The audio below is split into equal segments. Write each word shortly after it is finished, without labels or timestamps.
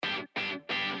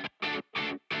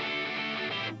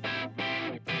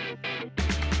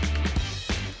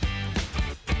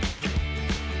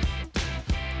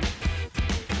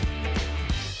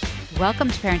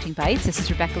Welcome to Parenting Bites. This is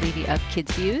Rebecca Levy of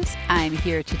Kids Views. I'm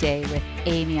here today with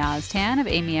Amy Oztan of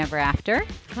Amy Ever After.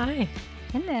 Hi.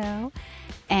 Hello.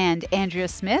 And Andrea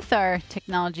Smith, our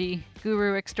technology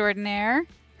guru extraordinaire.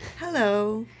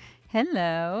 Hello.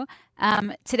 Hello.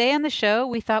 Today on the show,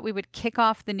 we thought we would kick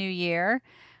off the new year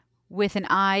with an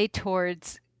eye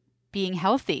towards being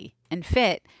healthy and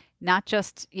fit, not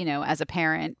just, as a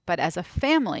parent, but as a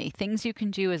family. Things you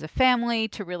can do as a family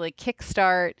to really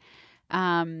kickstart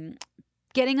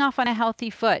getting off on a healthy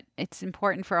foot. It's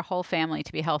important for a whole family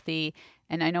to be healthy.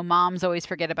 And I know moms always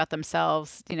forget about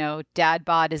themselves. Dad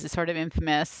bod is sort of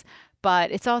infamous, but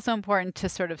it's also important to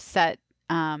sort of set,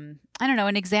 an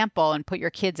example and put your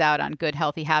kids out on good,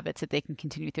 healthy habits that they can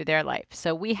continue through their life.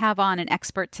 So we have on an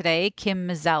expert today, Kim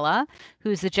Mazzella,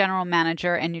 who's the general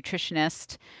manager and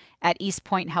nutritionist at East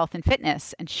Point Health and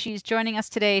Fitness. And she's joining us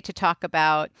today to talk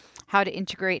about how to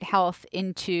integrate health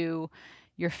into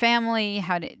your family,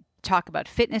 how to talk about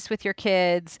fitness with your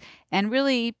kids, and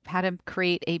really how to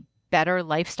create a better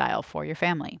lifestyle for your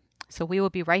family. So we will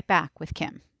be right back with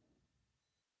Kim.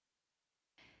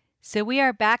 So we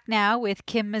are back now with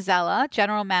Kim Mazzella,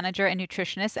 General Manager and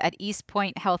Nutritionist at East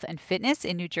Point Health and Fitness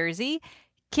in New Jersey.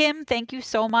 Kim, thank you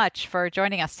so much for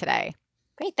joining us today.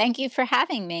 Great. Thank you for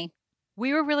having me.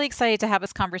 We were really excited to have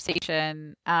this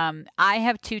conversation. I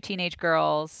have 2 teenage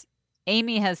girls.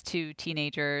 Amy has 2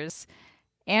 teenagers.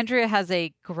 Andrea has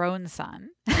a grown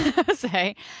son,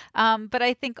 say. But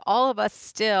I think all of us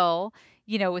still,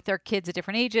 with their kids at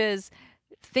different ages,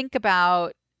 think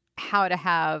about how to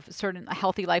have a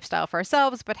healthy lifestyle for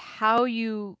ourselves, but how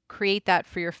you create that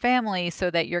for your family so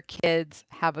that your kids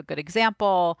have a good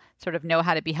example, sort of know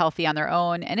how to be healthy on their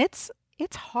own. And it's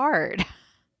hard.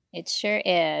 It sure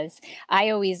is.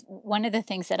 One of the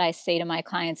things that I say to my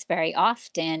clients very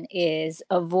often is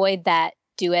avoid that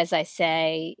do as I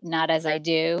say, not as I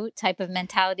do type of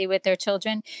mentality with their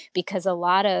children, because a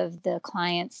lot of the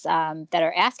clients that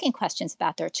are asking questions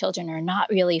about their children are not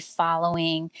really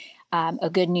following a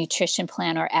good nutrition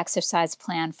plan or exercise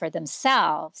plan for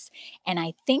themselves. And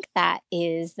I think that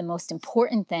is the most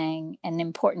important thing, and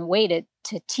important way to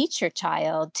teach your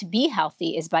child to be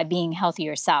healthy is by being healthy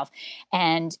yourself.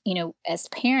 And, as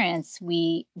parents,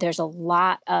 there's a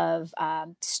lot of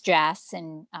stress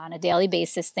and on a daily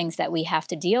basis, things that we have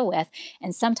to deal with.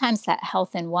 And sometimes that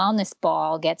health and wellness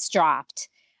ball gets dropped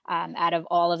out of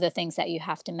all of the things that you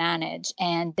have to manage.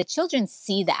 And the children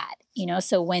see that,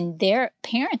 so when their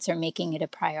parents are making it a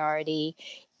priority,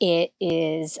 it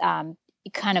is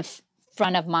kind of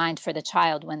front of mind for the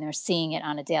child when they're seeing it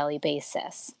on a daily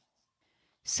basis.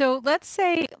 So let's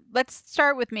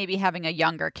start with maybe having a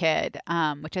younger kid,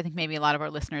 which I think maybe a lot of our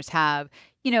listeners have.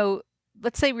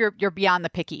 Let's say you're beyond the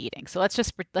picky eating. So let's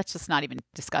just not even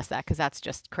discuss that, because that's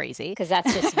just crazy. Because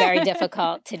that's just very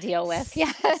difficult to deal with.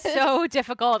 Yeah, so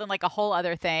difficult, and like a whole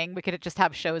other thing. We could just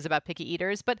have shows about picky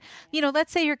eaters. But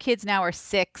let's say your kids now are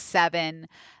 6, 7.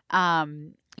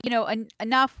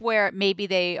 Enough where maybe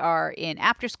they are in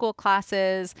after-school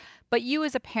classes, but you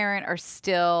as a parent are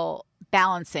still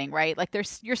balancing, right? Like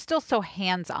you're still so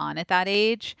hands-on at that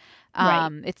age.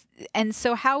 Right. And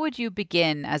so how would you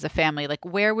begin as a family? Like,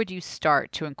 where would you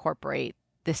start to incorporate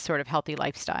this sort of healthy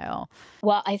lifestyle?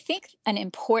 Well, I think an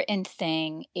important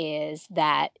thing is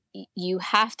that you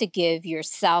have to give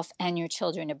yourself and your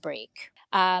children a break.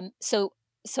 So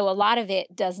a lot of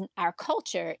it our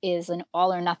culture is an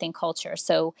all or nothing culture.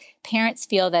 So parents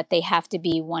feel that they have to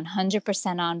be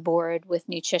 100% on board with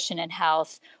nutrition and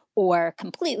health or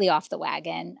completely off the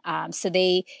wagon. So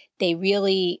they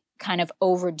really kind of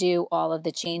overdo all of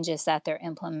the changes that they're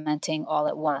implementing all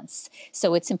at once.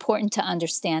 So it's important to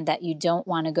understand that you don't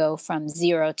want to go from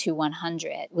 0 to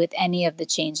 100 with any of the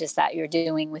changes that you're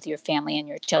doing with your family and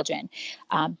your children.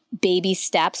 Baby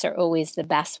steps are always the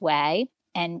best way.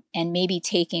 And maybe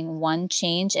taking one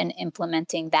change and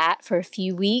implementing that for a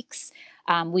few weeks.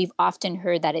 We've often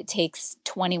heard that it takes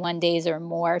 21 days or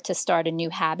more to start a new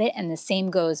habit, and the same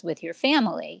goes with your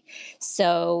family.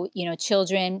 So,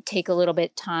 children take a little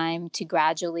bit time to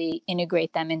gradually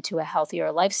integrate them into a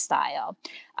healthier lifestyle.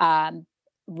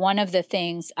 One of the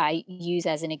things I use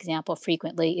as an example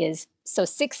frequently is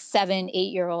 6, 7,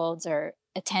 8-year-olds are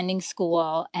attending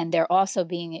school, and they're also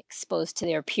being exposed to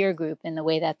their peer group in the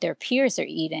way that their peers are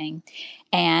eating.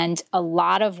 And a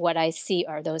lot of what I see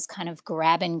are those kind of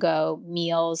grab and go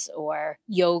meals or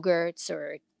yogurts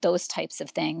or those types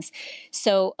of things.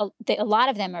 So a lot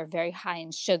of them are very high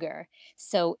in sugar.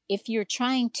 So if you're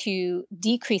trying to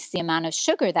decrease the amount of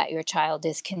sugar that your child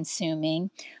is consuming,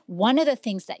 one of the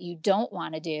things that you don't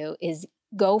want to do is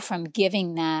go from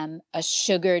giving them a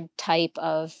sugared type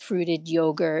of fruited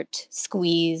yogurt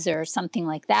squeeze or something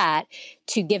like that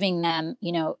to giving them,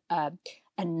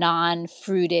 a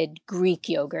non-fruited Greek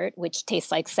yogurt, which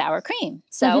tastes like sour cream.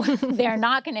 So they're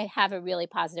not going to have a really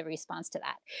positive response to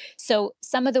that. So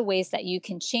some of the ways that you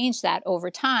can change that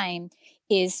over time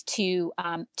is to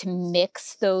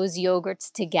mix those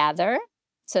yogurts together.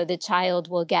 So the child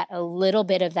will get a little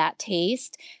bit of that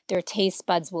taste. Their taste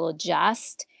buds will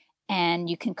adjust, and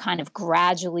you can kind of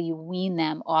gradually wean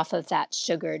them off of that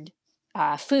sugared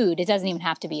food. It doesn't even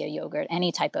have to be a yogurt,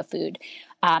 any type of food.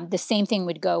 The same thing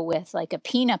would go with like a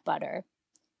peanut butter.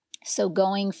 So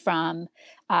going from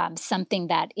something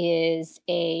that is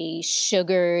a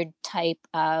sugared type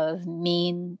of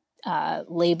mean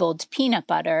labeled peanut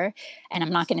butter, and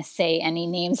I'm not going to say any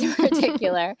names in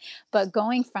particular, but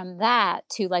going from that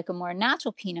to like a more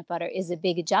natural peanut butter is a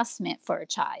big adjustment for a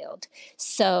child.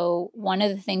 So one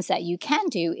of the things that you can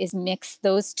do is mix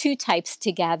those two types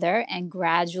together and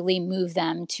gradually move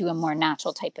them to a more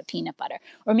natural type of peanut butter.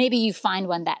 Or maybe you find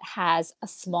one that has a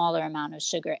smaller amount of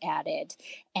sugar added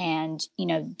and,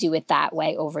 do it that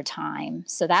way over time.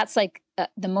 So that's like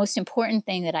the most important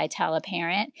thing that I tell a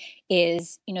parent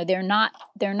is, they're not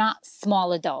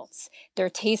small adults. Their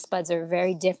taste buds are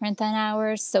very different than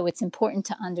ours. So it's important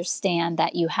to understand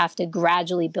that you have to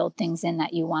gradually build things in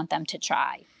that you want them to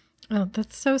try. Oh,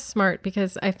 that's so smart,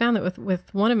 because I found that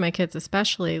with one of my kids,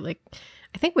 especially, like,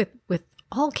 I think with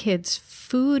all kids,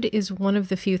 food is one of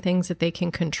the few things that they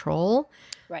can control.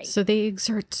 Right. So they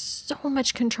exert so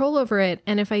much control over it.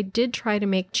 And if I did try to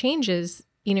make changes,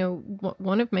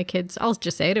 one of my kids, I'll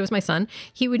just say it was my son,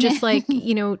 he would just like,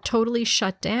 totally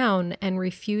shut down and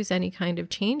refuse any kind of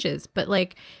changes. But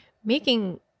like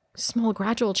making small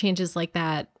gradual changes like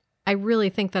that, I really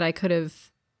think that I could have,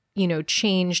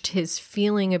 changed his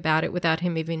feeling about it without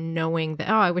him even knowing that,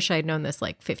 oh, I wish I had known this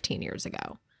like 15 years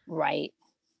ago. Right.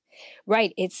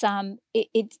 Right. It's and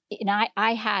I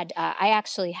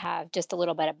actually have just a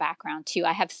little bit of background too.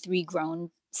 I have 3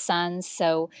 grown sons.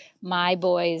 So my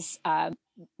boys,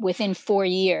 within 4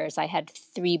 years, I had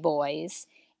 3 boys,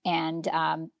 and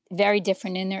very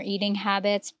different in their eating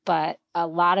habits, but a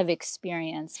lot of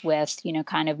experience with,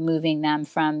 kind of moving them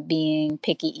from being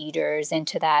picky eaters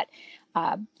into that,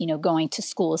 going to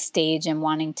school stage and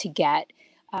wanting to get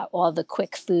all the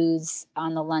quick foods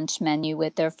on the lunch menu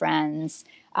with their friends,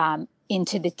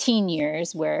 into the teen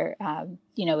years where,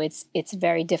 it's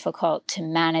very difficult to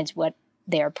manage what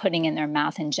they're putting in their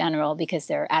mouth in general because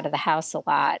they're out of the house a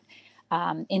lot,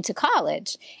 into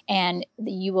college. And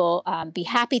you will be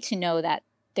happy to know that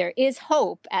there is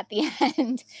hope at the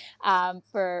end,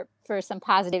 for some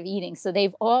positive eating. So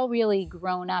they've all really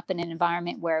grown up in an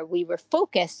environment where we were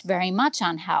focused very much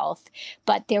on health.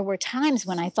 But there were times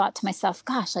when I thought to myself,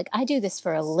 gosh, like I do this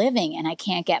for a living and I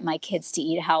can't get my kids to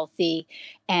eat healthy.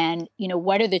 And,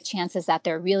 what are the chances that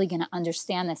they're really going to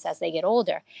understand this as they get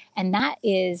older? And that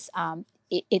is,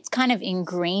 it's kind of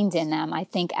ingrained in them. I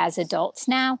think as adults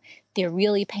now, they're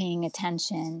really paying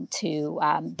attention to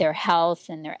their health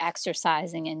and their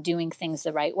exercising and doing things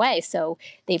the right way. So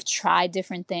they've tried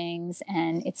different things,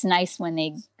 and it's nice when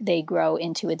they grow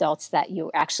into adults that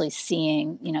you're actually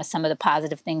seeing, some of the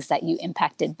positive things that you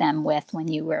impacted them with when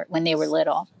they were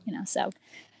little. So.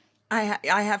 I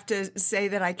have to say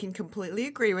that I can completely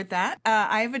agree with that.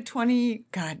 I have a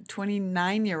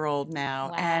 29-year-old now.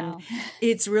 Wow. And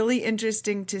it's really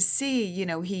interesting to see,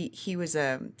 he was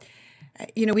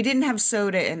we didn't have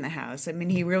soda in the house. I mean,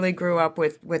 he really grew up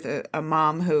with a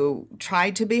mom who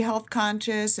tried to be health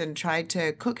conscious and tried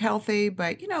to cook healthy,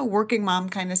 but, working mom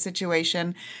kind of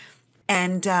situation.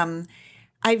 And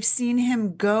I've seen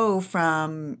him go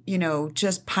from,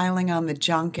 just piling on the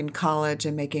junk in college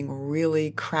and making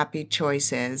really crappy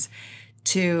choices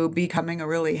to becoming a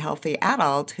really healthy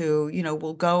adult who,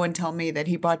 will go and tell me that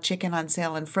he bought chicken on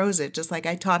sale and froze it, just like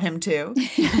I taught him to,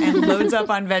 and loads up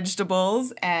on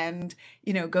vegetables and,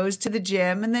 goes to the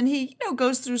gym. And then he,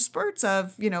 goes through spurts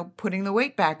of, putting the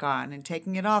weight back on and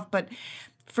taking it off. But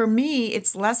for me,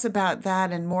 it's less about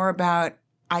that and more about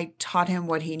I taught him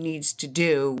what he needs to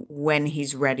do when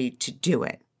he's ready to do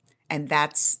it. And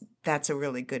that's a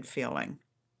really good feeling.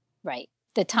 Right.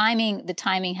 The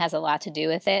timing has a lot to do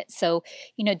with it. So,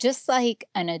 just like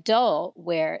an adult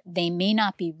where they may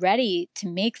not be ready to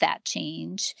make that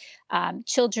change,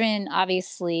 children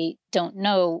obviously don't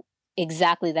know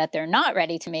exactly that they're not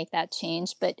ready to make that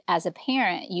change, but as a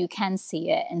parent, you can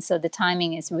see it. And so the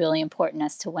timing is really important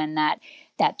as to when that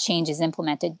change is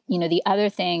implemented. The other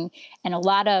thing, and a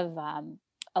lot of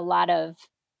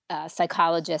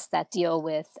psychologists that deal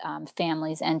with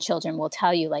families and children will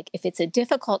tell you, like, if it's a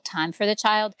difficult time for the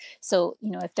child, so,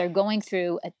 if they're going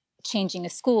through changing a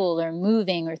school or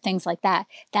moving or things like that,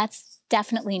 that's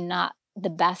definitely not the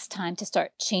best time to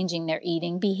start changing their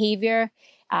eating behavior.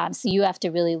 So you have to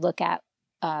really look at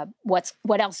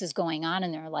what else is going on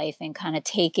in their life and kind of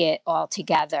take it all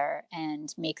together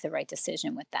and make the right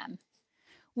decision with them.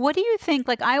 What do you think?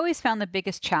 Like, I always found the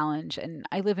biggest challenge, and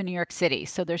I live in New York City,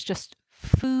 so there's just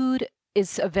food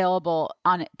is available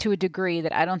to a degree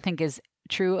that I don't think is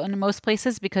true in most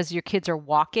places, because your kids are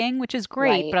walking, which is great.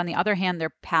 Right. But on the other hand,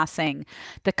 they're passing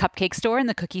the cupcake store and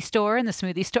the cookie store and the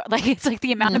smoothie store. Like, it's like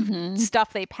the amount of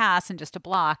stuff they pass in just a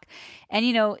block. And,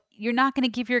 you're not going to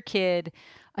give your kid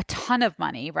a ton of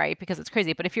money, right? Because it's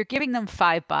crazy. But if you're giving them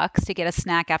 $5 to get a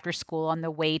snack after school on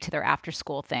the way to their after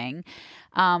school thing,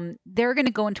 they're going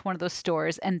to go into one of those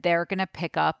stores and they're going to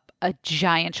pick up a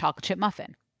giant chocolate chip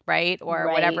muffin. Right? Or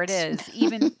whatever it is.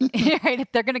 Even right,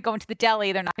 if they're going to go into the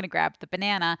deli, they're not going to grab the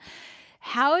banana.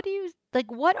 How do you,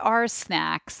 what are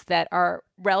snacks that are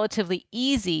relatively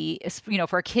easy,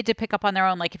 for a kid to pick up on their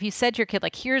own? Like, if you said to your kid,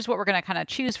 here's what we're going to kind of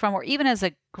choose from, or even as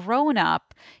a grown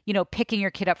up, picking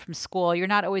your kid up from school, you're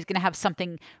not always going to have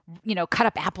something, cut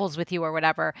up apples with you or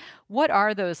whatever. What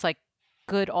are those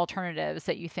good alternatives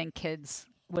that you think kids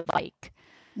would like?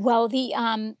 Well,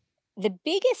 the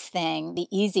biggest thing, the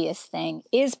easiest thing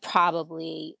is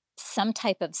probably some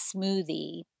type of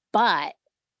smoothie, but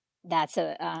that's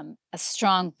a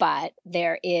strong but.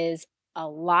 There is a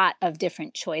lot of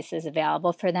different choices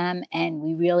available for them, and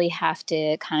we really have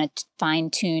to kind of fine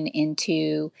tune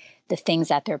into the things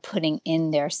that they're putting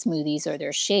in their smoothies or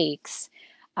their shakes.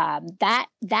 That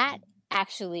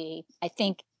actually, I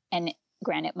think, and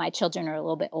granted, my children are a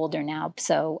little bit older now,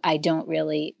 so I don't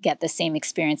really get the same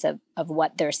experience of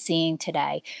what they're seeing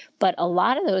today. But a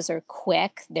lot of those are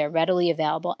quick, they're readily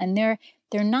available, and they're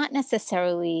not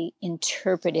necessarily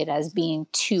interpreted as being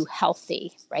too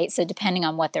healthy, right? So depending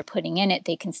on what they're putting in it,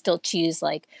 they can still choose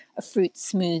like a fruit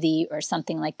smoothie or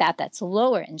something like that that's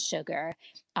lower in sugar,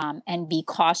 and be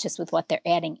cautious with what they're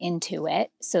adding into it.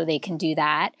 So they can do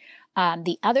that.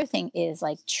 The other thing is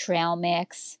like trail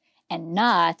mix and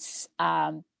nuts,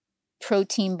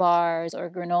 protein bars or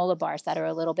granola bars that are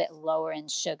a little bit lower in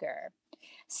sugar.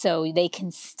 So they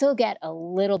can still get a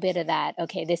little bit of that,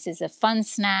 okay, this is a fun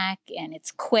snack and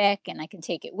it's quick and I can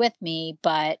take it with me,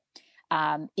 but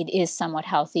it is somewhat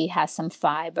healthy, has some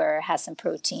fiber, has some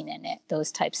protein in it,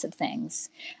 those types of things.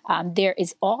 There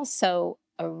is also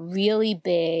a really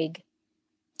big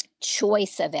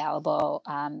choice available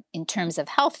in terms of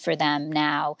health for them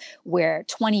now, where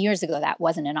 20 years ago that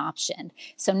wasn't an option.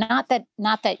 So not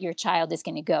that your child is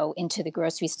going to go into the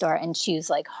grocery store and choose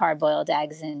like hard-boiled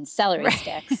eggs and celery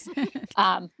sticks,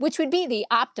 which would be the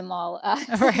optimal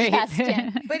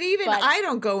suggestion. But I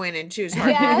don't go in and choose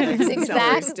hard-boiled eggs and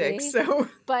celery sticks. So,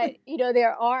 but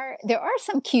there are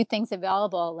some cute things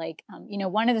available. Like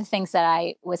one of the things that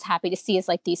I was happy to see is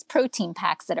like these protein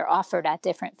packs that are offered at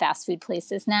different fast food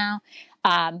places now.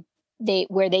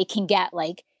 Where they can get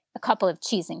like a couple of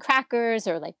cheese and crackers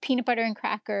or like peanut butter and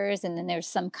crackers, and then there's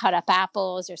some cut up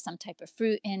apples or some type of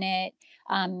fruit in it,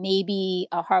 maybe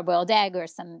a hard-boiled egg or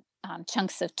some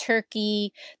chunks of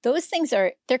turkey. Those things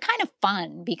they're kind of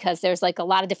fun because there's like a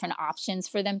lot of different options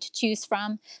for them to choose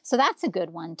from. So that's a good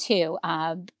one too.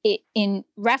 In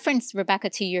reference, Rebecca,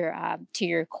 to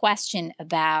your question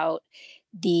about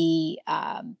the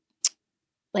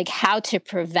like how to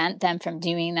prevent them from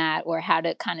doing that or how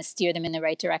to kind of steer them in the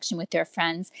right direction with their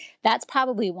friends, that's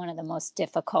probably one of the most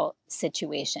difficult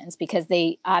situations because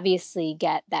they obviously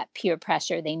get that peer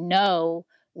pressure. They know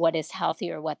what is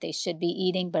healthy or what they should be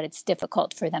eating, but it's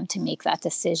difficult for them to make that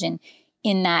decision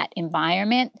in that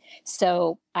environment.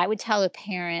 So I would tell a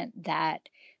parent that,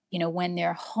 when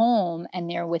they're home and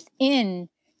they're within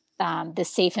the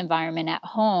safe environment at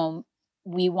home,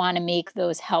 we want to make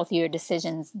those healthier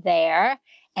decisions there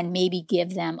and maybe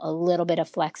give them a little bit of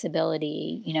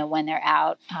flexibility, when they're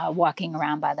out walking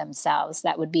around by themselves.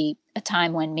 That would be a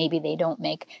time when maybe they don't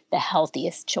make the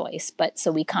healthiest choice, but so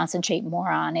we concentrate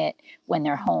more on it when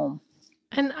they're home.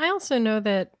 And I also know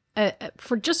that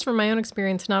from my own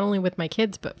experience, not only with my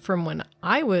kids, but from when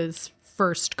I was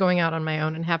first going out on my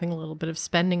own and having a little bit of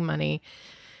spending money,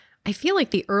 I feel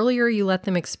like the earlier you let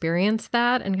them experience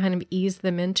that and kind of ease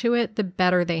them into it, the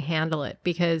better they handle it.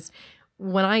 Because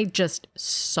when I just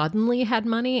suddenly had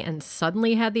money and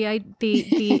suddenly had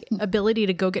the ability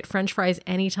to go get French fries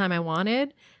anytime I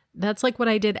wanted, that's like what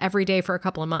I did every day for a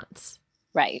couple of months.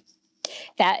 Right.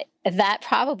 That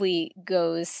probably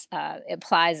goes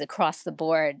applies across the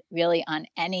board, really, on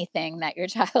anything that your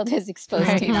child is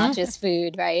exposed to, not Mhm. just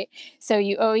food, right? So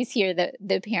you always hear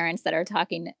the parents that are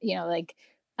talking, like,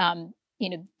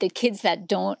 the kids that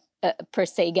don't per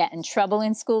se get in trouble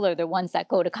in school are the ones that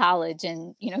go to college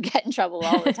and get in trouble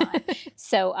all the time.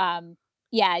 So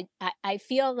yeah, I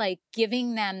feel like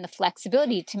giving them the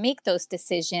flexibility to make those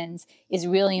decisions is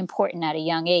really important at a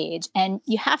young age. And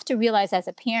you have to realize as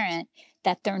a parent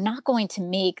that they're not going to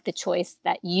make the choice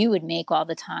that you would make all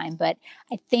the time. But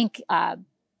I think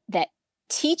that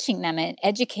teaching them and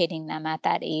educating them at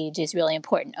that age is really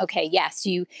important. Okay, yes,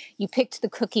 you picked the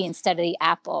cookie instead of the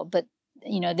apple, but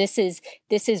this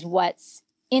is what's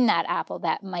in that apple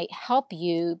that might help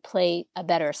you play a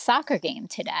better soccer game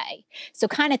today. So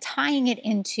kind of tying it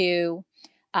into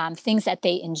things that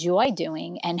they enjoy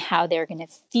doing and how they're going to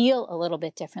feel a little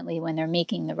bit differently when they're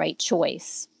making the right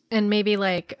choice. And maybe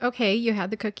like, okay, you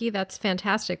had the cookie. That's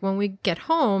fantastic. When we get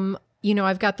home,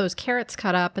 I've got those carrots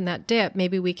cut up and that dip.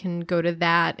 Maybe we can go to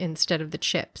that instead of the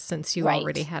chips since you Right.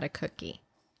 already had a cookie.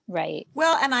 Right.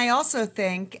 Well, and I also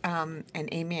think, and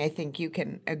Amy, I think you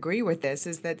can agree with this,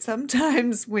 is that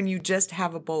sometimes when you just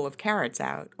have a bowl of carrots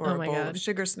out or Oh a my bowl God. of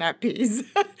sugar snap peas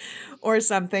or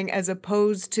something, as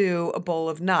opposed to a bowl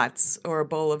of nuts or a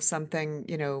bowl of something,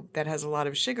 that has a lot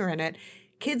of sugar in it,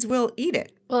 kids will eat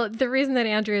it. Well, the reason that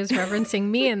Andrea is referencing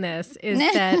me in this is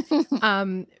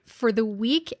that for the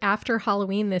week after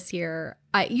Halloween this year,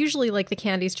 I usually like the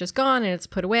candy's just gone and it's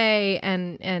put away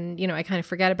and I kind of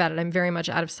forget about it. I'm very much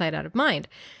out of sight, out of mind.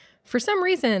 For some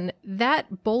reason,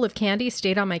 that bowl of candy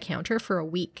stayed on my counter for a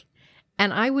week.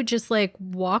 And I would just like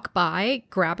walk by,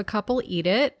 grab a couple, eat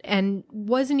it, and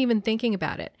wasn't even thinking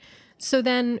about it. So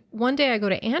then one day I go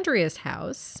to Andrea's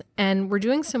house and we're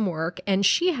doing some work and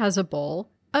she has a bowl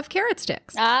of carrot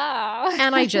sticks. Oh.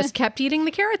 And I just kept eating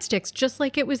the carrot sticks just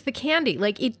like it was the candy.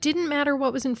 Like it didn't matter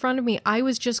what was in front of me. I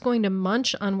was just going to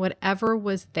munch on whatever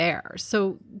was there.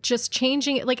 So just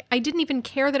changing it, like I didn't even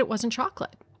care that it wasn't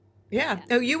chocolate. Yeah.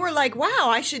 Oh, you were like, wow,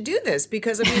 I should do this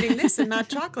because I'm eating this and not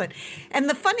chocolate. And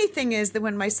the funny thing is that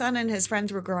when my son and his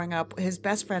friends were growing up, his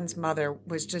best friend's mother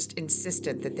was just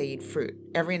insistent that they eat fruit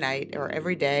every night or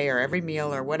every day or every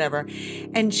meal or whatever.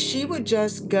 And she would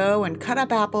just go and cut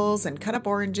up apples and cut up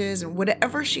oranges and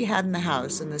whatever she had in the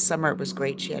house. In the summer, it was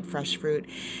great. She had fresh fruit.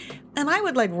 And I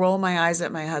would like roll my eyes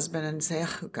at my husband and say,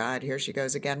 oh, God, here she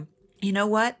goes again. You know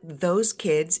what? Those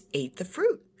kids ate the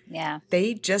fruit. Yeah.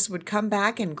 They just would come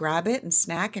back and grab it and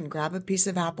snack and grab a piece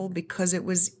of apple because it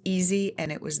was easy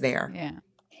and it was there. Yeah.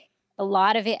 A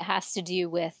lot of it has to do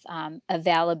with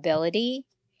availability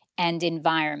and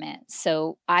environment.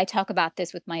 So I talk about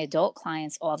this with my adult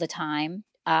clients all the time.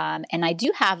 And I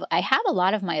have a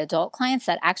lot of my adult clients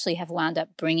that actually have wound up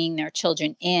bringing their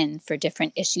children in for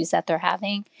different issues that they're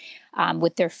having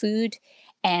with their food.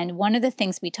 And one of the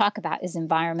things we talk about is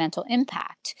environmental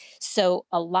impact. So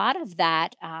a lot of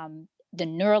that, the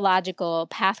neurological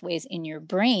pathways in your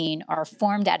brain are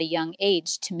formed at a young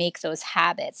age to make those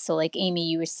habits. So like Amy,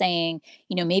 you were saying,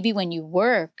 maybe when you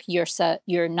work,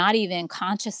 you're not even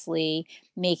consciously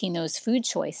making those food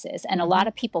choices. And a lot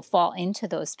of people fall into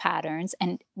those patterns,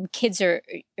 and kids are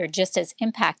just as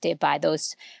impacted by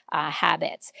those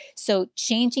habits. So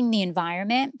changing the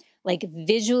environment, like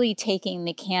visually taking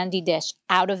the candy dish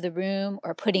out of the room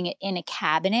or putting it in a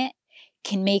cabinet,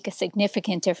 can make a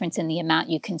significant difference in the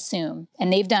amount you consume.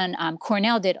 And they've done,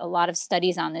 Cornell did a lot of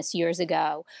studies on this years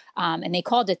ago, and they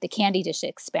called it the candy dish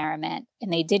experiment.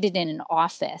 And they did it in an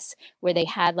office where they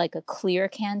had like a clear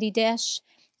candy dish,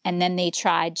 and then they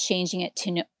tried changing it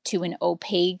to an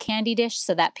opaque candy dish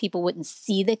so that people wouldn't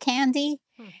see the candy.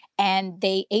 And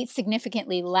they ate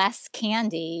significantly less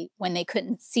candy when they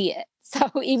couldn't see it. So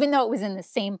even though it was in the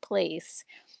same place.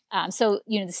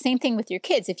 The same thing with your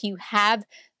kids. If you have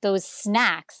those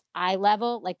snacks eye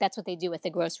level, like that's what they do at the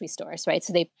grocery stores, right?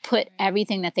 So they put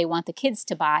everything that they want the kids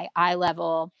to buy eye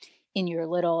level in your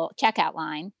little checkout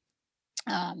line.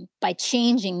 By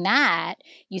changing that,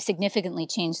 you significantly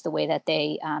change the way that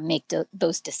they make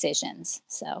those decisions.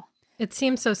 So It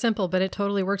seems so simple, but it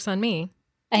totally works on me.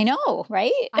 I know,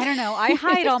 right? I don't know. I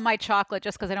hide all my chocolate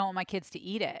just because I don't want my kids to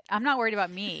eat it. I'm not worried about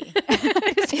me.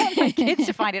 I just want my kids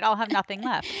to find it. I'll have nothing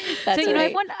left. That's So,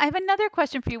 right. I have another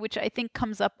question for you, which I think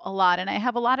comes up a lot. And I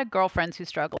have a lot of girlfriends who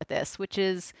struggle with this, which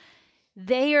is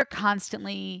they are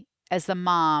constantly, as the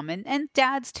mom and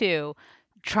dads too,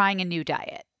 trying a new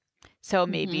diet. So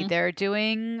maybe they're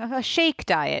doing a shake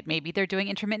diet. Maybe they're doing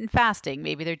intermittent fasting.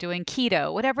 Maybe they're doing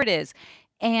keto, whatever it is.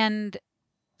 And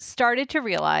started to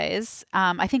realize,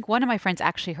 I think one of my friends,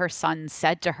 actually, her son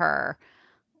said to her,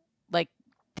 like,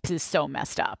 this is so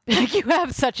messed up. Like, you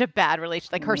have such a bad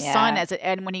relationship. Like, her son, Yeah.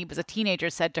 and when he was a teenager,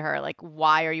 said to her, like,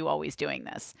 why are you always doing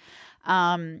this?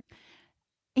 Um,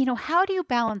 how do you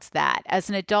balance that as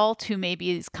an adult who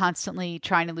maybe is constantly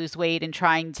trying to lose weight and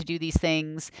trying to do these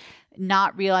things,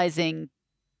 not realizing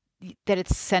that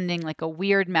it's sending like a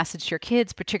weird message to your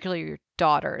kids, particularly your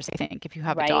daughters, I think, if you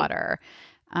have a Right. daughter.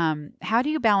 How do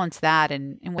you balance that?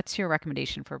 And what's your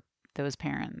recommendation for those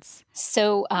parents?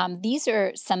 So these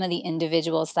are some of the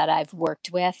individuals that I've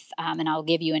worked with, and I'll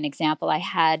give you an example. I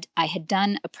had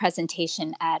done a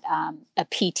presentation at a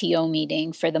PTO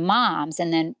meeting for the moms,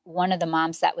 and then one of the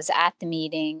moms that was at the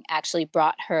meeting actually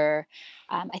brought her.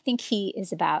 I think he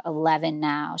is about 11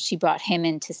 now. She brought him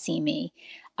in to see me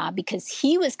because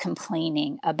he was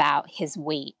complaining about his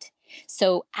weight.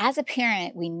 So as a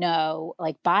parent, we know,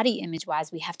 like body image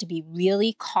wise, we have to be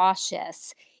really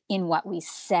cautious in what we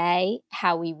say,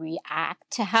 how we react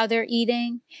to how they're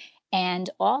eating, and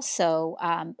also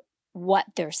what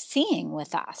they're seeing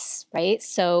with us, right?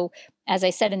 So, as I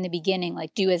said in the beginning,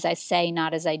 like do as I say,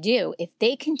 not as I do. If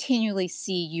they continually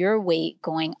see your weight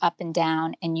going up and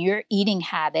down and your eating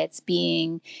habits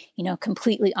being,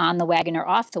 completely on the wagon or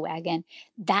off the wagon,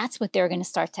 that's what they're going to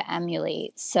start to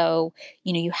emulate. So,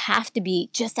 you have to be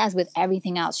just as with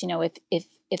everything else.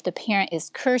 If the parent is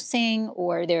cursing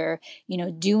or they're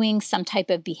doing some type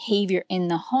of behavior in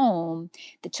the home,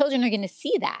 the children are going to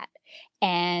see that.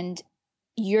 And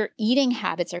your eating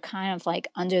habits are kind of like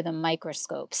under the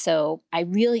microscope. So I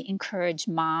really encourage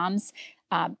moms.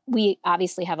 We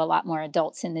obviously have a lot more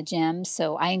adults in the gym.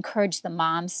 So I encourage the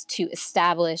moms to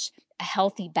establish a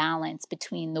healthy balance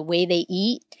between the way they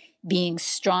eat, being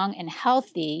strong and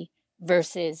healthy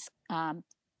versus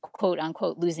quote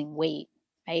unquote losing weight.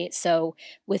 Right. So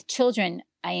with children,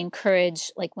 I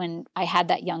encourage, like when I had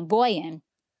that young boy in,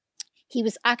 he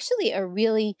was actually a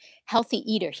really healthy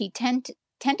eater. He tended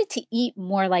to eat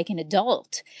more like an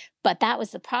adult, but that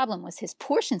was the problem, was his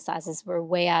portion sizes were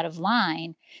way out of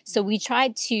line. So we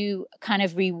tried to kind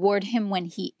of reward him when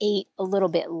he ate a little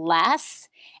bit less,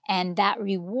 and that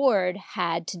reward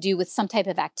had to do with some type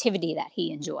of activity that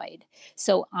he enjoyed.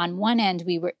 So on one end,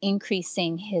 we were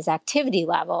increasing his activity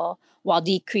level while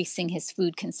decreasing his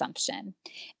food consumption.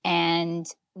 And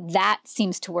that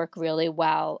seems to work really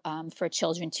well for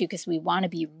children too, because we want to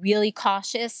be really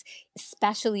cautious,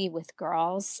 especially with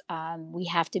girls. We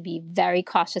have to be very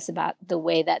cautious about the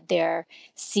way that they're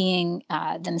seeing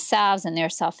themselves and their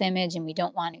self-image, and we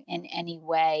don't want to in any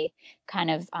way kind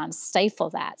of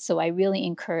stifle that. So I really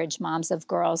encourage moms of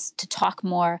girls to talk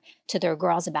more to their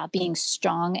girls about being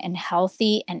strong and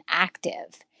healthy and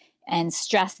active, and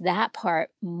stress that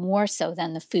part more so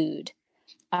than the food.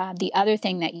 The other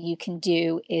thing that you can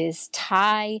do is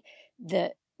tie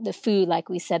the food, like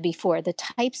we said before, the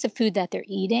types of food that they're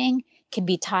eating can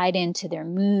be tied into their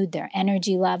mood, their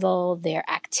energy level, their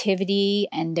activity,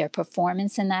 and their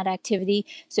performance in that activity.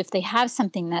 So if they have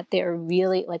something that they're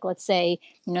really, like, let's say,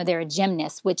 they're a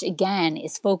gymnast, which again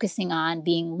is focusing on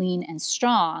being lean and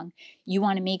strong, you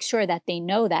want to make sure that they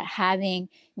know that having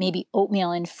maybe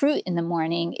oatmeal and fruit in the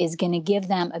morning is going to give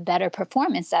them a better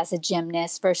performance as a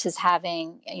gymnast versus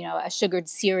having, a sugared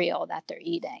cereal that they're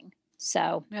eating.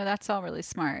 So, No, that's all really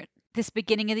smart. This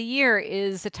beginning of the year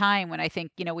is a time when I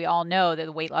think, we all know that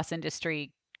the weight loss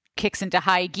industry kicks into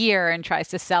high gear and tries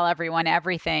to sell everyone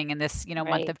everything in this, month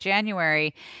right. of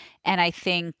January. And I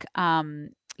think, I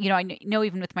know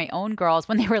even with my own girls,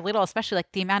 when they were little, especially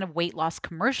like the amount of weight loss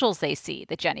commercials they see,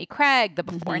 the Jenny Craig, the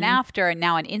before and after, and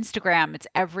now on Instagram, it's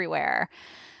everywhere.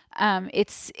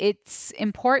 It's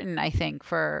important, I think,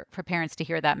 for parents to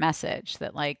hear that message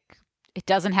that, like, it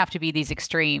doesn't have to be these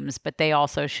extremes, but they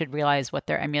also should realize what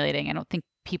they're emulating. I don't think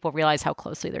people realize how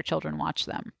closely their children watch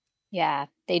them. Yeah,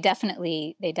 they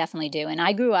definitely do. And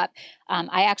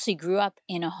I actually grew up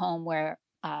in a home where,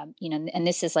 and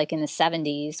this is like in the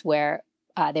 70s, where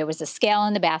there was a scale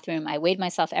in the bathroom. I weighed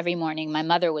myself every morning. My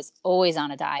mother was always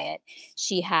on a diet.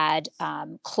 She had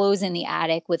clothes in the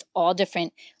attic with all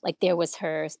different, like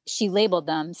she labeled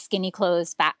them skinny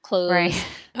clothes, fat clothes. Right.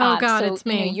 Oh God, so, it's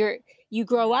me. you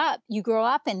grow up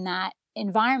in that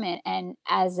environment. And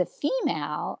as a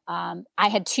female, I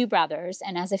had two brothers,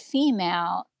 and as a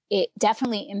female, it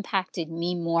definitely impacted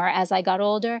me more as I got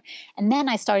older. And then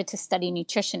I started to study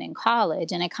nutrition in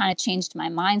college, and it kind of changed my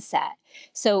mindset.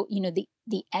 So,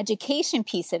 the education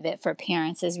piece of it for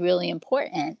parents is really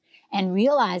important. And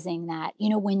realizing that,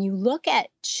 when you look at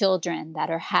children that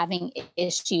are having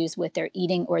issues with their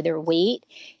eating or their weight,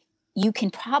 you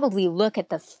can probably look at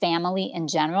the family in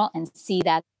general and see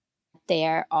that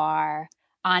there are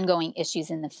ongoing issues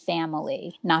in the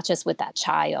family, not just with that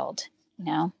child,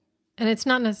 And it's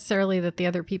not necessarily that the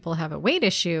other people have a weight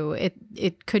issue.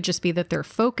 It could just be that their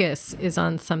focus is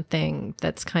on something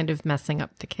that's kind of messing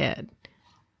up the kid.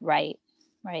 Right.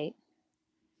 Right.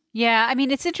 Yeah, I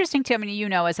mean, it's interesting too. I mean, you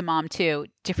know, as a mom too,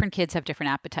 different kids have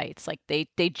different appetites. Like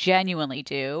they genuinely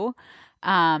do.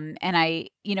 And I,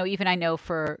 you know, even I know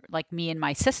for like me and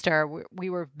my sister, we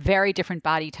were very different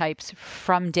body types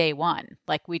from day one.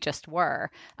 Like we just were,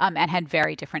 and had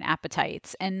very different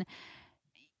appetites. And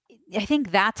I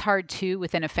think that's hard too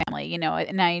within a family, you know,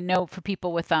 and I know for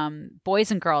people with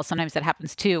boys and girls, sometimes that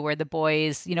happens too, where the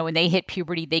boys, you know, when they hit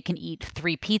puberty, they can eat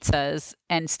 3 pizzas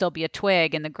and still be a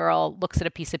twig, and the girl looks at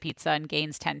a piece of pizza and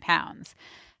gains 10 pounds.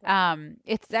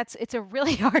 It's a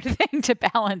really hard thing to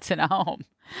balance in a home.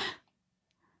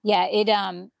 Yeah,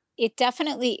 it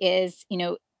definitely is, you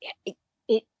know, it,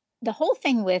 it the whole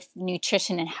thing with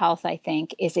nutrition and health, I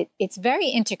think, is it's very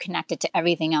interconnected to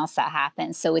everything else that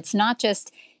happens. So it's not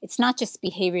just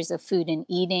behaviors of food and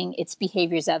eating, it's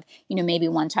behaviors of, you know, maybe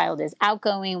one child is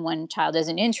outgoing, one child is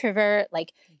an introvert.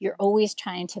 Like you're always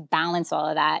trying to balance all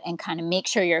of that and kind of make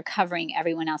sure you're covering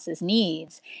everyone else's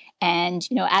needs. And,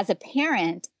 you know, as a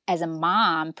parent, as a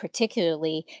mom,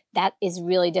 particularly, that is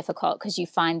really difficult because you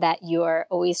find that you're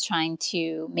always trying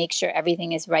to make sure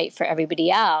everything is right for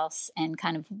everybody else. And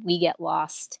kind of we get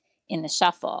lost in the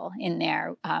shuffle in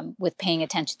there with paying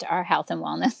attention to our health and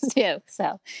wellness too.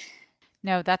 So,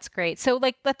 No, that's great. So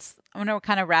like I'm gonna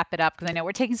kind of wrap it up because I know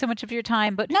we're taking so much of your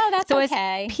time, but no, that's so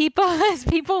okay. As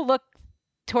people look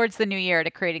towards the new year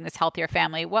to creating this healthier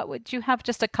family, what would you have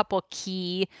just a couple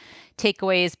key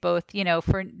takeaways, both, you know,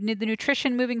 for the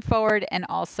nutrition moving forward and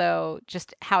also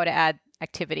just how to add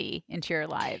activity into your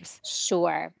lives?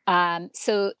 Sure.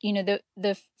 So, you know,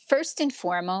 the first and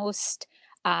foremost,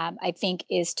 I think,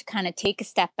 is to kind of take a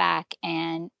step back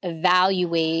and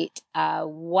evaluate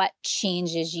what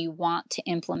changes you want to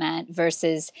implement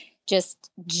versus just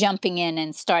jumping in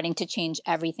and starting to change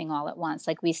everything all at once.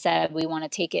 Like we said, we want to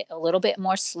take it a little bit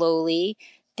more slowly.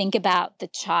 Think about the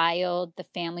child, the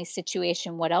family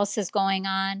situation, what else is going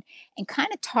on, and kind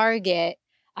of target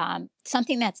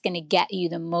something that's going to get you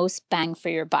the most bang for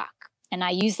your buck. And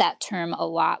I use that term a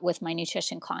lot with my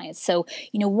nutrition clients. So,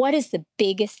 you know, what is the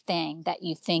biggest thing that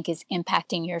you think is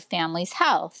impacting your family's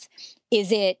health? Is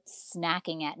it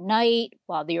snacking at night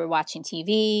while you're watching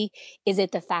TV? Is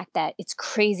it the fact that it's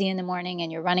crazy in the morning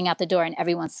and you're running out the door and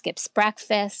everyone skips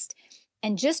breakfast?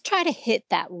 And just try to hit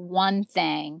that one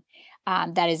thing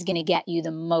that is going to get you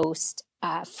the most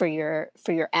for your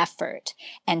effort,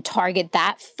 and target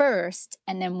that first.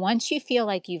 And then once you feel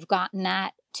like you've gotten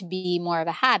that to be more of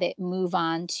a habit, move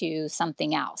on to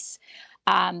something else.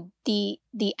 The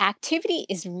activity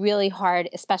is really hard,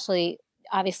 especially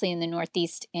obviously in the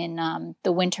Northeast in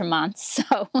the winter months.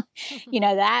 So, you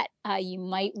know, that you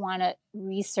might want to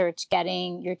research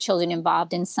getting your children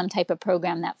involved in some type of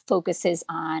program that focuses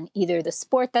on either the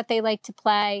sport that they like to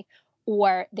play,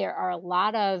 or there are a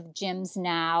lot of gyms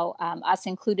now, us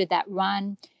included, that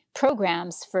run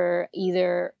programs for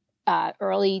either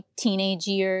early teenage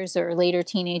years or later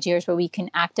teenage years, where we can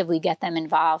actively get them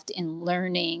involved in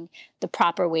learning the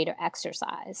proper way to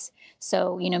exercise.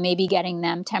 So, you know, maybe getting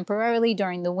them temporarily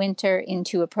during the winter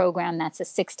into a program that's a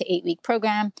 6 to 8 week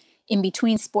program in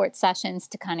between sports sessions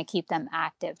to kind of keep them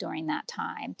active during that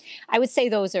time. I would say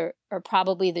those are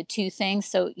probably the two things.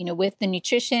 So, you know, with the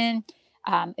nutrition,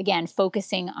 again,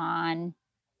 focusing on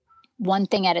one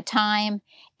thing at a time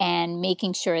and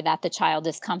making sure that the child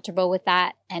is comfortable with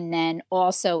that. And then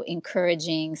also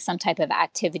encouraging some type of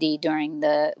activity during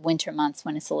the winter months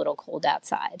when it's a little cold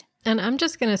outside. And I'm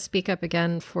just going to speak up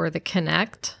again for the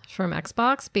Kinect from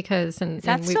Xbox because... Is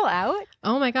that still out?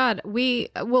 Oh my God. We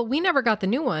never got the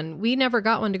new one. We never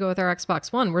got one to go with our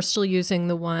Xbox One. We're still using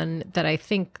the one that I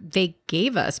think they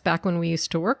gave us back when we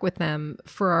used to work with them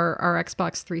for our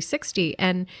Xbox 360.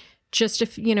 And just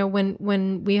if, you know,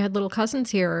 when we had little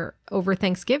cousins here over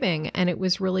Thanksgiving and it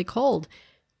was really cold,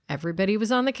 everybody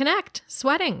was on the Kinect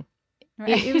sweating.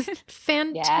 Right. It was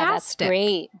fantastic. Yeah, that's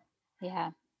great.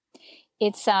 Yeah.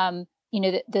 It's, you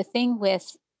know, the thing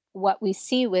with what we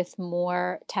see with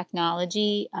more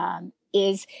technology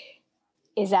is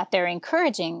that they're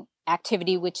encouraging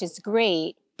activity, which is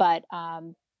great. But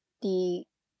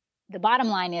the bottom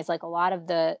line is, like, a lot of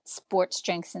the sports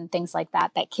drinks and things like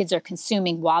that kids are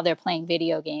consuming while they're playing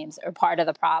video games are part of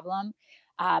the problem.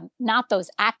 Not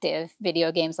those active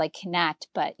video games like Kinect,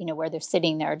 but, you know, where they're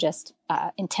sitting there just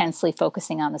intensely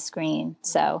focusing on the screen.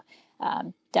 So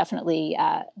definitely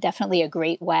a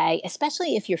great way,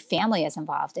 especially if your family is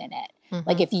involved in it. Mm-hmm.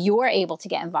 Like if you're able to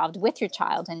get involved with your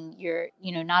child and you're,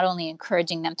 you know, not only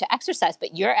encouraging them to exercise,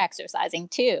 but you're exercising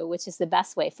too, which is the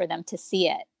best way for them to see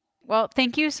it. Well,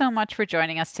 thank you so much for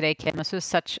joining us today, Kim. This was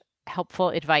such helpful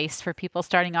advice for people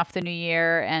starting off the new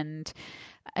year. And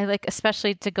I like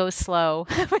especially to go slow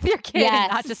with your kid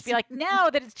and not just be like, now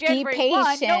that it's January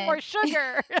 1, no more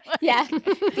sugar. Yeah,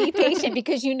 be patient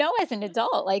because as an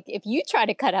adult, like if you try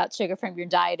to cut out sugar from your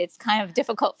diet, it's kind of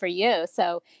difficult for you.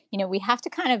 So, we have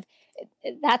to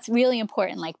that's really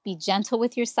important. Like be gentle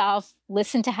with yourself,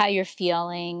 listen to how you're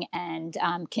feeling, and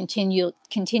continue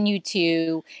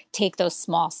to take those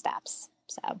small steps.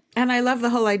 So, and I love the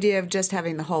whole idea of just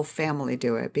having the whole family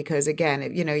do it because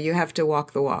again, you have to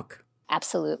walk the walk.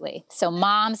 Absolutely. So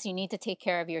moms, you need to take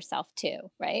care of yourself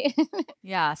too, right?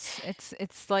 Yes.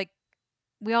 It's like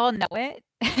we all know it,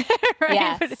 right?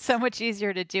 Yes. But it's so much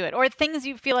easier to do it. Or things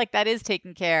you feel like that is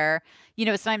taken care.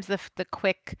 Sometimes the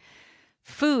quick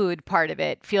food part of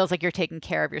it feels like you're taking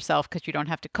care of yourself because you don't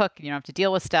have to cook and you don't have to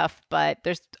deal with stuff. But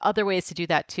there's other ways to do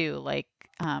that too, like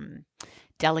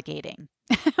delegating.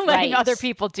 Letting other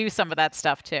people do some of that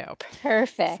stuff too.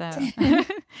 Perfect. So,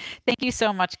 thank you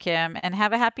so much, Kim, and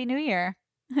have a happy new year.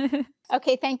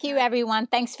 Okay, thank you, everyone.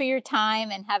 Thanks for your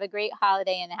time and have a great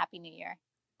holiday and a happy new year.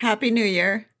 Happy New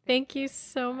Year. Thank you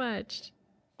so much.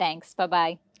 Thanks.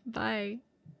 Bye-bye. Bye.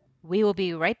 We will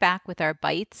be right back with our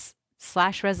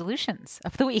bites/resolutions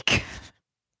of the week.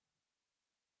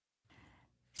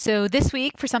 So this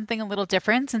week, for something a little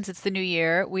different, since it's the new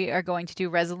year, we are going to do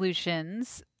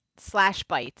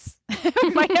resolutions/bites.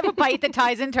 We might have a bite that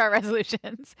ties into our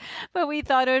resolutions, but we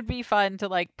thought it would be fun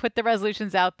to put the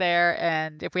resolutions out there,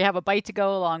 and if we have a bite to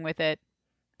go along with it,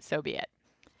 so be it.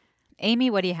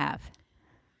 Amy, what do you have?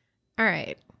 All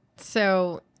right.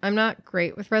 So I'm not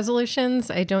great with resolutions.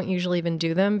 I don't usually even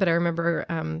do them, but I remember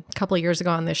a couple of years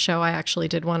ago on this show, I actually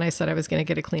did one. I said I was going to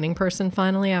get a cleaning person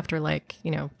finally after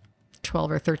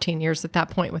 12 or 13 years at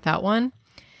that point without one.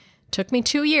 Took me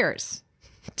 2 years.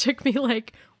 Took me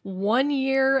 1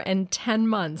 year and 10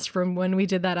 months from when we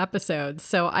did that episode.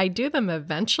 So I do them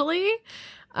eventually.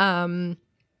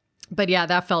 But yeah,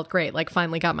 that felt great.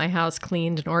 Finally got my house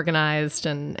cleaned and organized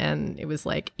and it was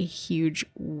a huge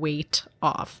weight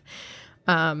off.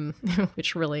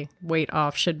 Which really weight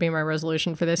off should be my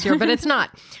resolution for this year, but it's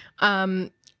not.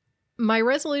 My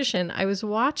resolution, I was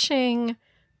watching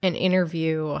an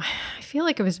interview, I feel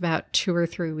like it was about 2 or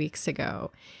 3 weeks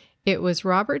ago. It was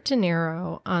Robert De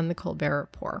Niro on the Colbert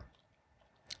Report.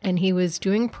 And he was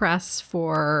doing press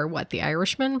for, The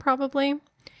Irishman, probably.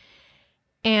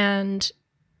 And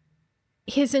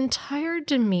his entire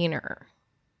demeanor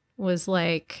was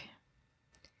I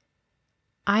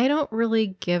don't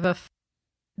really give a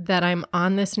that I'm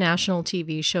on this national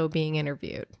TV show being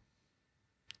interviewed.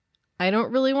 I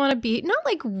don't really want to be, not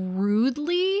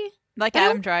rudely. Like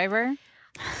Adam Driver?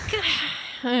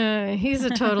 He's a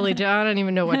totally, I don't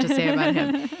even know what to say about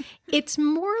him. It's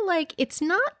more it's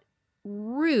not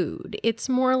rude. It's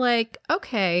more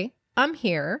okay, I'm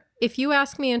here. If you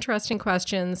ask me interesting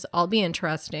questions, I'll be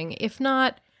interesting. If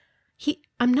not,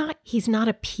 he's not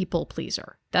a people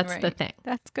pleaser. That's the thing.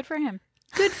 That's good for him.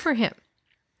 Good for him.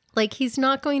 He's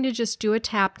not going to just do a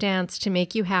tap dance to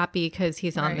make you happy because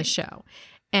he's on the show.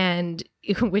 And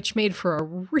which made for a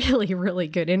really, really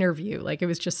good interview. It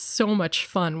was just so much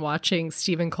fun watching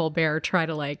Stephen Colbert try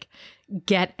to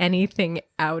get anything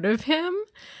out of him.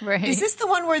 Right. Is this the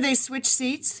one where they switch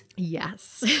seats?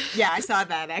 Yes. Yeah, I saw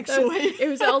that actually. It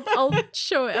was, I'll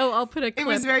show it. I'll put a clip. It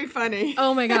was very funny.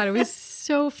 Oh my God. It was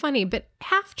so funny. But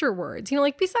afterwards,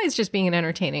 besides just being an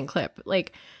entertaining clip,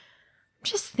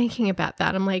 just thinking about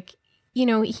that, I'm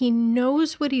he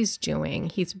knows what he's doing.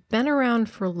 He's been around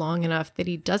for long enough that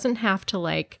he doesn't have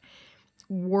to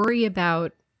worry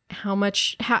about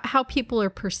how people are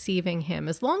perceiving him.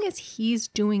 As long as he's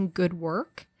doing good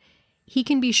work, he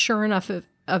can be sure enough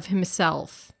of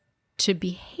himself to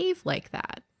behave like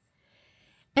that.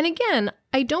 And again,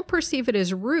 I don't perceive it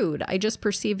as rude. I just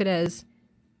perceive it as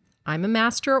I'm a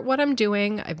master at what I'm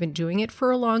doing. I've been doing it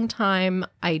for a long time.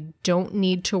 I don't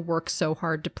need to work so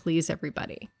hard to please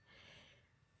everybody.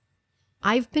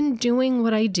 I've been doing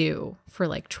what I do for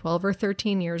 12 or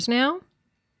 13 years now.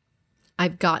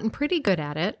 I've gotten pretty good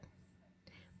at it,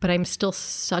 but I'm still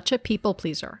such a people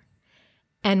pleaser.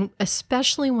 And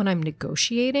especially when I'm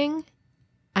negotiating,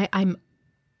 I'm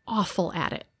awful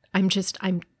at it. I'm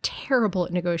terrible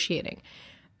at negotiating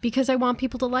because I want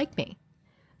people to like me.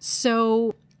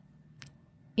 So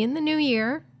in the new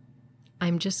year,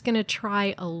 I'm just going to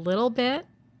try a little bit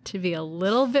to be a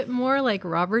little bit more like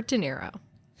Robert De Niro.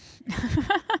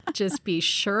 Just be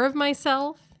sure of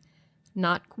myself,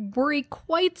 not worry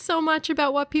quite so much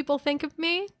about what people think of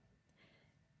me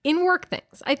in work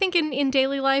things. I think in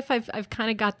daily life, I've kind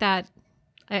of got that.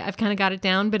 I've kind of got it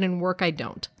down, but in work, I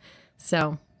don't.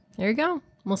 So there you go.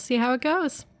 We'll see how it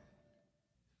goes.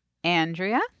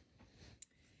 Andrea?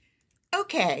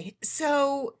 Okay,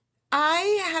 so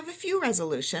I have a few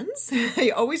resolutions.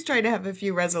 I always try to have a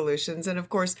few resolutions. And of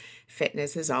course,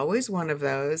 fitness is always one of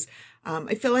those.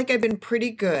 I feel like I've been pretty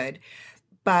good,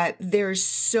 but there's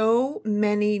so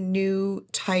many new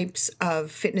types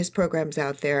of fitness programs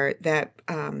out there that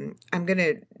I'm going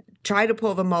to try to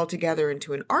pull them all together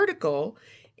into an article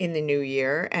in the new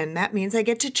year. And that means I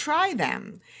get to try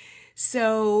them.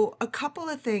 So a couple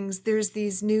of things, there's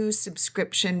these new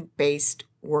subscription-based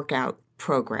workout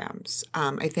programs.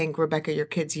 I think, Rebecca, your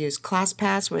kids use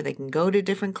ClassPass where they can go to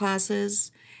different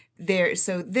classes.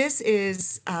 So this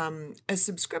is a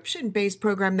subscription-based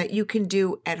program that you can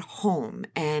do at home.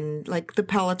 And like the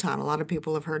Peloton, a lot of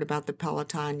people have heard about the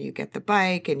Peloton. You get the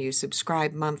bike and you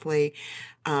subscribe monthly.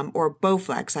 Or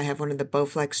Bowflex. I have one of the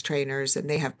Bowflex trainers and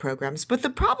they have programs. But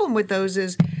the problem with those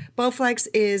is Bowflex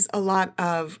is a lot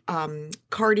of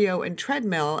cardio and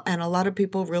treadmill, and a lot of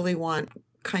people really want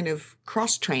kind of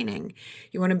cross training.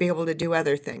 You want to be able to do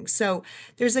other things. So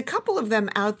there's a couple of them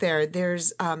out there.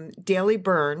 There's Daily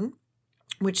Burn,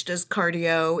 which does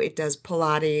cardio. It does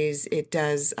Pilates. It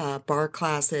does bar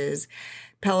classes.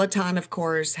 Peloton, of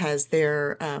course, has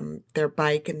their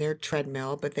bike and their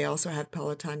treadmill, but they also have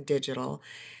Peloton Digital.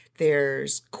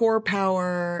 There's Core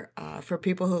Power for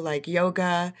people who like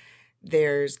yoga.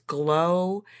 There's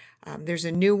Glow. There's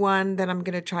a new one that I'm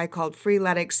going to try called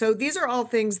Freeletics. So these are all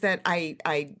things that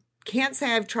I can't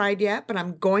say I've tried yet, but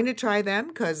I'm going to try them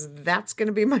because that's going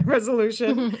to be my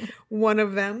resolution, one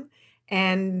of them.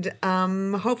 And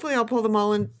hopefully I'll pull them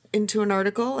all into an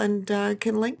article and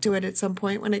can link to it at some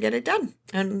point when I get it done.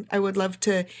 And I would love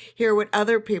to hear what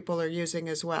other people are using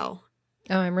as well.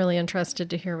 Oh, I'm really interested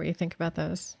to hear what you think about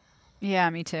those. Yeah,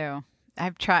 me too.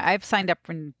 I've signed up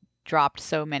and dropped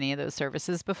so many of those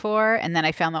services before, and then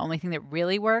I found the only thing that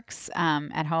really works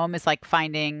at home is like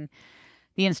finding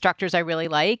the instructors I really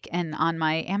like. And on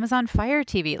my Amazon Fire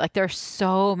TV, like there are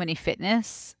so many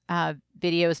fitness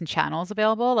videos and channels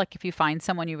available. Like if you find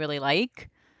someone you really like.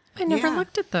 I never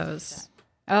looked at those.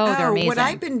 Oh, they're amazing. What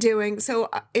I've been doing, so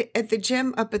at the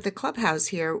gym up at the clubhouse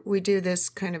here, we do this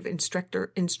kind of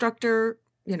instructor,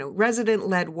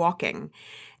 resident-led walking.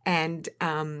 And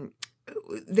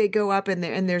they go up and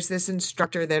there's this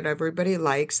instructor that everybody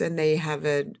likes, and they have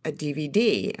a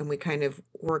DVD, and we kind of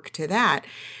work to that.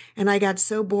 And I got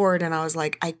so bored, and I was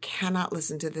like, I cannot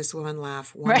listen to this woman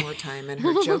laugh one more time, and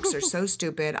her jokes are so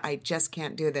stupid. I just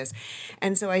can't do this.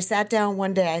 And so I sat down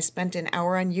one day, I spent an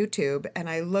hour on YouTube, and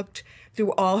I looked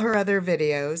through all her other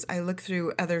videos. I looked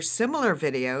through other similar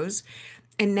videos.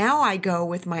 And now I go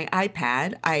with my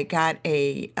iPad. I got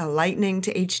a Lightning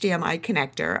to HDMI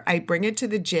connector. I bring it to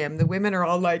the gym. The women are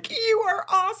all like, you are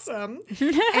awesome.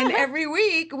 And every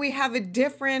week we have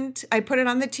I put it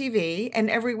on the TV, and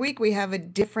every week we have a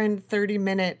different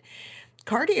 30-minute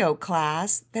cardio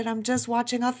class that I'm just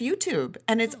watching off YouTube.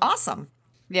 And it's awesome.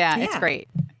 Yeah, it's great.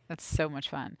 That's so much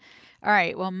fun. All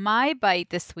right. Well, my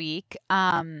bite this week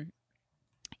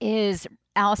is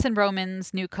Alison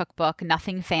Roman's new cookbook,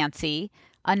 Nothing Fancy,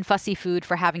 Unfussy Food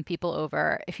for Having People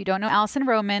Over. If you don't know Alison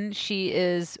Roman, she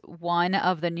is one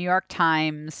of the New York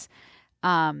Times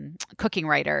cooking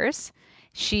writers.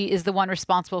 She is the one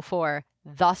responsible for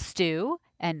The Stew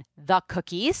and The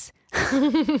Cookies.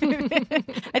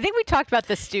 I think we talked about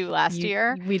the stew last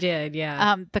year. We did,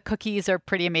 yeah. The cookies are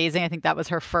pretty amazing. I think that was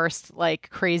her first like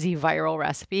crazy viral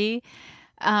recipe.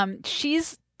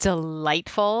 She's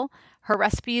delightful. Her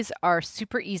recipes are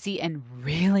super easy and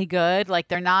really good. Like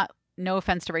they're not, no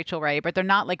offense to Rachel Ray, but they're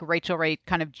not like Rachel Ray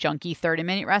kind of junky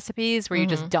 30-minute recipes where you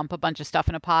just dump a bunch of stuff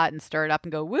in a pot and stir it up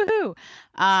and go, woohoo.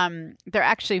 They're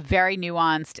actually very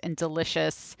nuanced and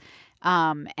delicious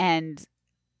and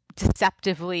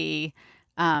deceptively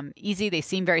easy. They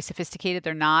seem very sophisticated.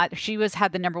 They're not. She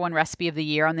had the #1 recipe of the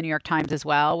year on the New York Times as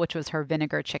well, which was her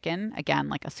vinegar chicken. Again,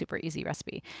 like a super easy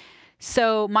recipe.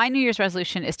 So my New Year's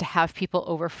resolution is to have people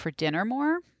over for dinner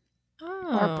more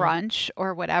or brunch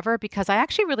or whatever, because I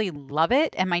actually really love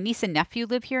it. And my niece and nephew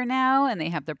live here now, and they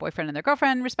have their boyfriend and their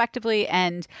girlfriend respectively.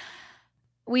 And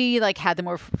we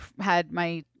had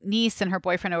my niece and her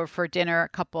boyfriend over for dinner a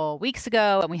couple weeks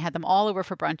ago, and we had them all over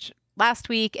for brunch last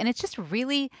week. And it's just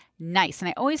really nice. And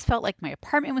I always felt like my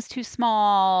apartment was too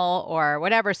small or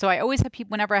whatever. So I always have people,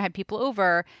 whenever I had people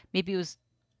over, maybe it was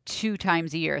 2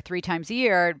 times a year, 3 times a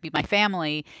year, it'd be my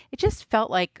family. It just felt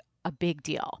like a big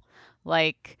deal.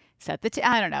 Like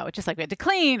I don't know, it's just like we had to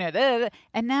clean it.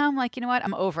 And now I'm like, you know what?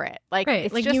 I'm over it. Like, right.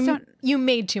 It's like just you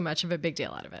made too much of a big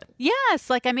deal out of it.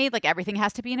 Yes. Like I made like everything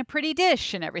has to be in a pretty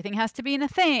dish and everything has to be in a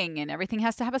thing and everything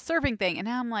has to have a serving thing. And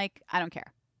now I'm like, I don't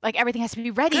care. Like everything has to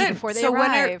be ready Good. before they So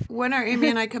arrive. when are Amy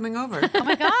and I coming over? Oh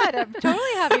my God, I'm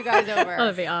totally have you guys over. Oh,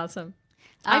 that'd be awesome.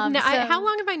 So- How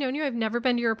long have I known you? I've never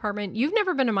been to your apartment. You've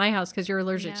never been to my house because you're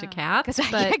allergic to cats. Because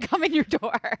I can't come in your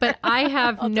door. But I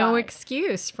have I'll no die.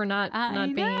 excuse for not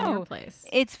being in your place.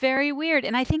 It's very weird.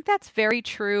 And I think that's very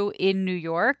true in New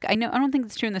York. I don't think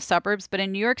it's true in the suburbs, but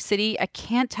in New York City, I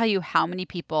can't tell you how many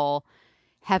people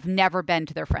have never been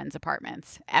to their friends'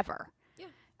 apartments ever.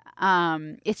 Yeah.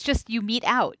 It's just you meet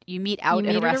out. You meet out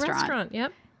at a restaurant.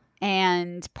 Yep.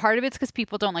 And part of it's because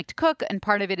people don't like to cook, and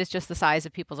part of it is just the size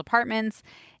of people's apartments.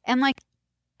 And like,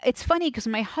 it's funny because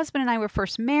when my husband and I were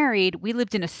first married, we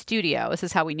lived in a studio. This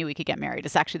is how we knew we could get married.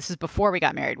 This is before we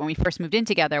got married. When we first moved in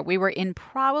together, we were in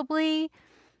probably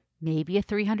maybe a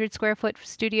 300 square foot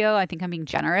studio. I think I'm being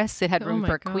generous. It had room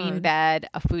for a queen bed,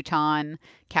 a futon,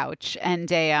 couch,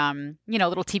 and a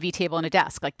little TV table and a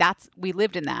desk. Like we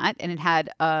lived in that, and it had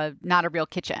not a real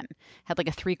kitchen. It had like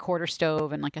a 3/4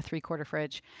 stove and like a 3/4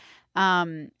 fridge.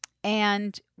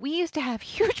 And we used to have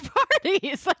huge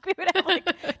parties. Like we would have like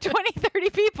 20, 30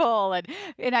 people,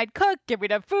 and I'd cook, and we'd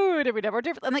have food, and we'd have our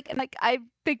different. And like I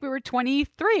think we were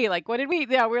 23. Like what did we?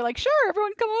 Yeah, we were like, sure,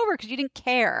 everyone come over because you didn't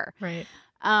care. Right.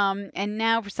 And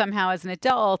now somehow as an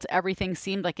adult, everything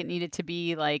seemed like it needed to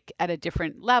be like at a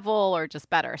different level or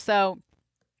just better. So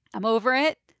I'm over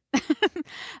it.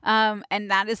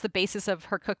 And that is the basis of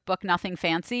her cookbook, Nothing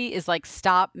Fancy, is like,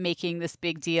 stop making this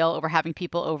big deal over having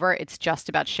people over. It's just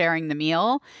about sharing the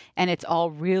meal. And it's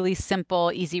all really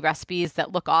simple, easy recipes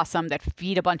that look awesome, that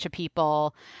feed a bunch of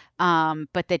people,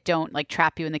 but that don't like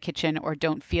trap you in the kitchen or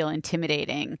don't feel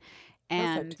intimidating.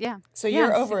 And Perfect. yeah. So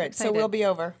you're over super it. So excited. we'll be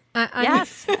over.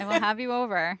 Yes, I will have you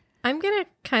over. I'm going to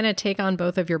kind of take on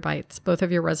both of your bites, both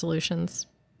of your resolutions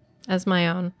as my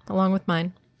own, along with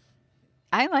mine.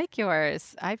 I like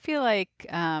yours. I feel like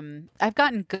I've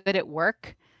gotten good at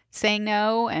work saying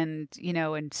no, and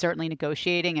and certainly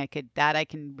negotiating. I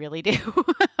can really do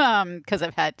because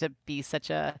I've had to be such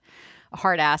a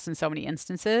hard ass in so many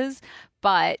instances.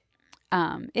 But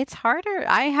it's harder.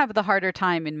 I have the harder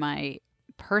time in my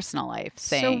personal life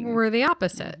saying. So we're the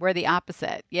opposite. We're the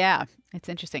opposite. Yeah, it's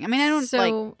interesting. I mean, I don't.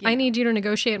 So I need you to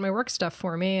negotiate my work stuff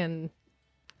for me, and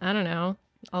I don't know.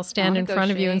 I'll stand in front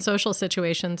of you in social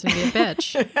situations and be a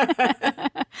bitch. I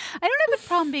don't have a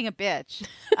problem being a bitch.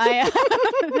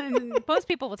 Most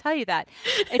people will tell you that.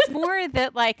 It's more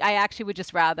that like I actually would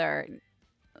just rather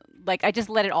like I just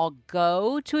let it all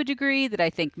go to a degree that I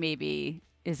think maybe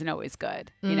isn't always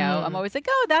good. I'm always like,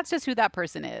 oh, that's just who that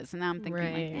person is. And now I'm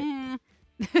thinking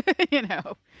like,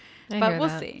 but we'll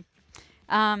see.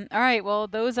 All right. Well,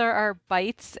 those are our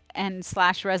bites and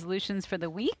 / resolutions for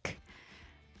the week.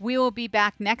 We will be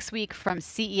back next week from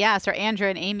CES, or Andrew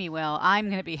and Amy will. I'm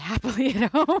going to be happily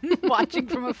at home watching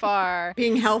from afar.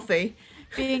 Being healthy,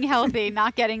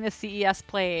 not getting the CES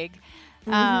plague.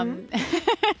 We're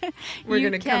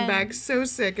going to come back so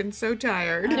sick and so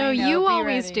tired. No, you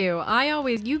always do.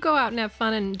 You go out and have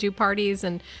fun and do parties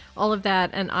and all of that,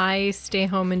 and I stay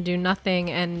home and do nothing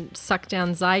and suck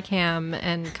down Zicam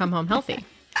and come home healthy.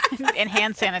 And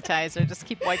hand sanitizer. Just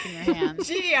keep wiping your hands.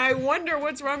 Gee, I wonder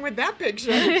what's wrong with that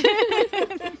picture.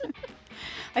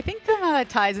 I think that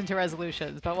ties into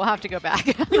resolutions, but we'll have to go back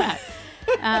on that.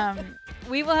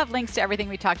 We will have links to everything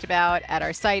we talked about at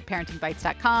our site,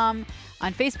 parentingbites.com.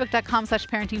 On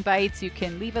facebook.com/parentingbites, you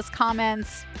can leave us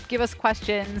comments, give us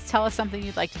questions, tell us something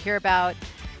you'd like to hear about.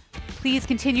 Please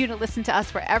continue to listen to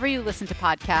us wherever you listen to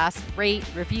podcasts. Rate,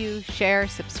 review, share,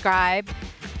 subscribe.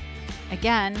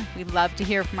 Again, we love to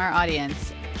hear from our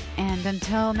audience. And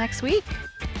until next week,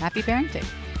 happy parenting.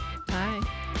 Bye.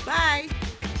 Bye.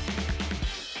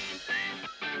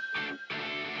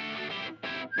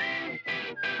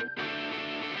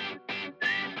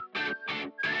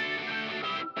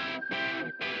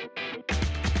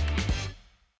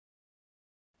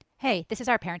 Hey, this is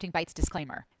our Parenting Bites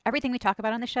disclaimer. Everything we talk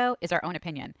about on the show is our own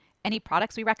opinion. Any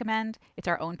products we recommend, it's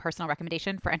our own personal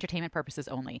recommendation for entertainment purposes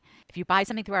only. If you buy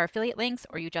something through our affiliate links,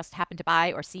 or you just happen to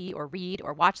buy or see or read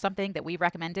or watch something that we've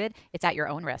recommended, it's at your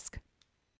own risk.